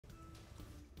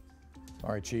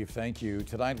All right, Chief, thank you.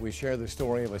 Tonight we share the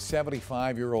story of a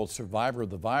 75-year-old survivor of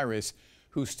the virus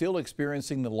who's still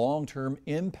experiencing the long-term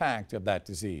impact of that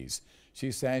disease.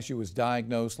 She says she was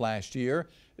diagnosed last year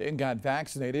and got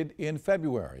vaccinated in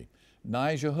February.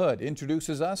 Nija Hood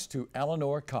introduces us to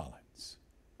Eleanor Collins.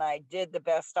 I did the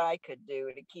best I could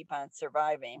do to keep on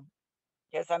surviving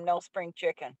because I'm no spring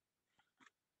chicken.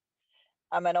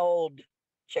 I'm an old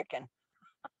chicken.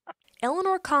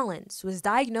 Eleanor Collins was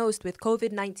diagnosed with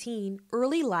COVID-19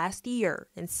 early last year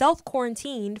and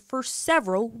self-quarantined for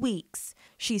several weeks.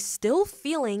 She's still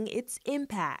feeling its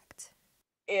impact.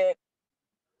 It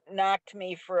knocked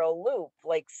me for a loop,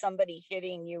 like somebody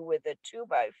hitting you with a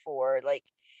 2x4. Like,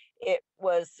 it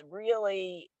was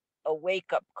really a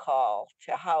wake-up call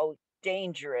to how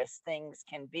dangerous things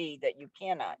can be that you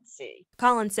cannot see.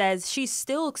 Collins says she's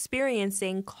still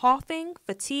experiencing coughing,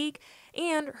 fatigue,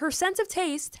 and her sense of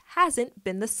taste hasn't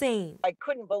been the same. I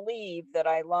couldn't believe that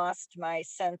I lost my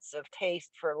sense of taste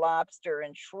for lobster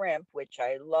and shrimp, which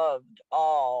I loved.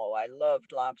 I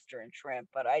loved lobster and shrimp,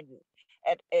 but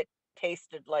it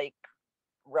tasted like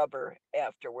rubber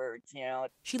afterwards, you know.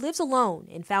 She lives alone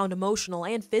and found emotional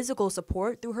and physical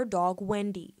support through her dog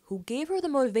Wendy, who gave her the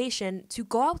motivation to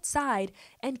go outside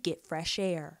and get fresh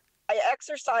air. I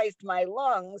exercised my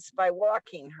lungs by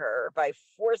walking her, by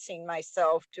forcing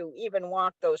myself to even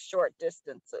walk those short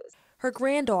distances. Her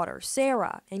granddaughter,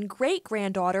 Sarah, and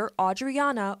great-granddaughter,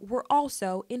 Adriana, were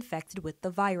also infected with the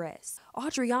virus.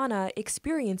 Adriana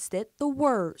experienced it the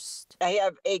worst. I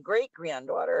have a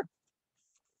great-granddaughter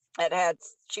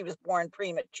she was born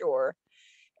premature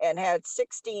and had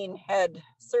 16 head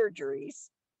surgeries,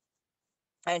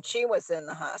 and she was in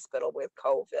the hospital with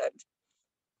COVID.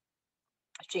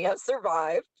 She has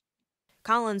survived.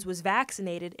 Collins was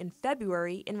vaccinated in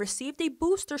February and received a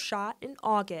booster shot in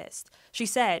August. She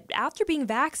said after being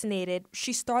vaccinated,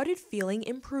 she started feeling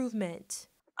improvement.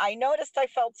 I noticed I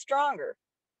felt stronger.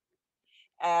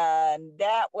 And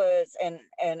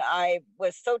I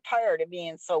was so tired of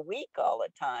being so weak all the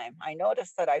time. I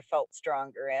noticed that I felt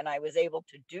stronger and I was able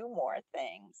to do more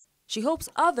things. She hopes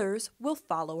others will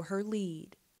follow her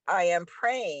lead. I am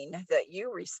praying that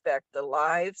you respect the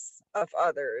lives of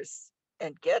others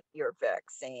and get your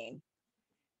vaccine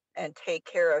and take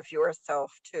care of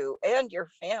yourself too and your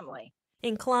family.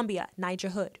 In Columbia,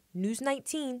 Nija Hood, News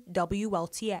 19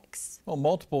 WLTX. Well,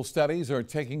 multiple studies are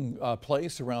taking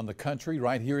place around the country,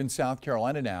 right here in South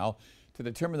Carolina now, to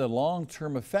determine the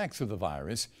long-term effects of the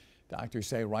virus. Doctors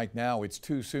say right now it's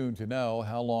too soon to know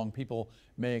how long people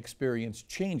may experience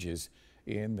changes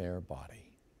in their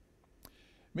body.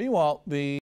 Meanwhile, the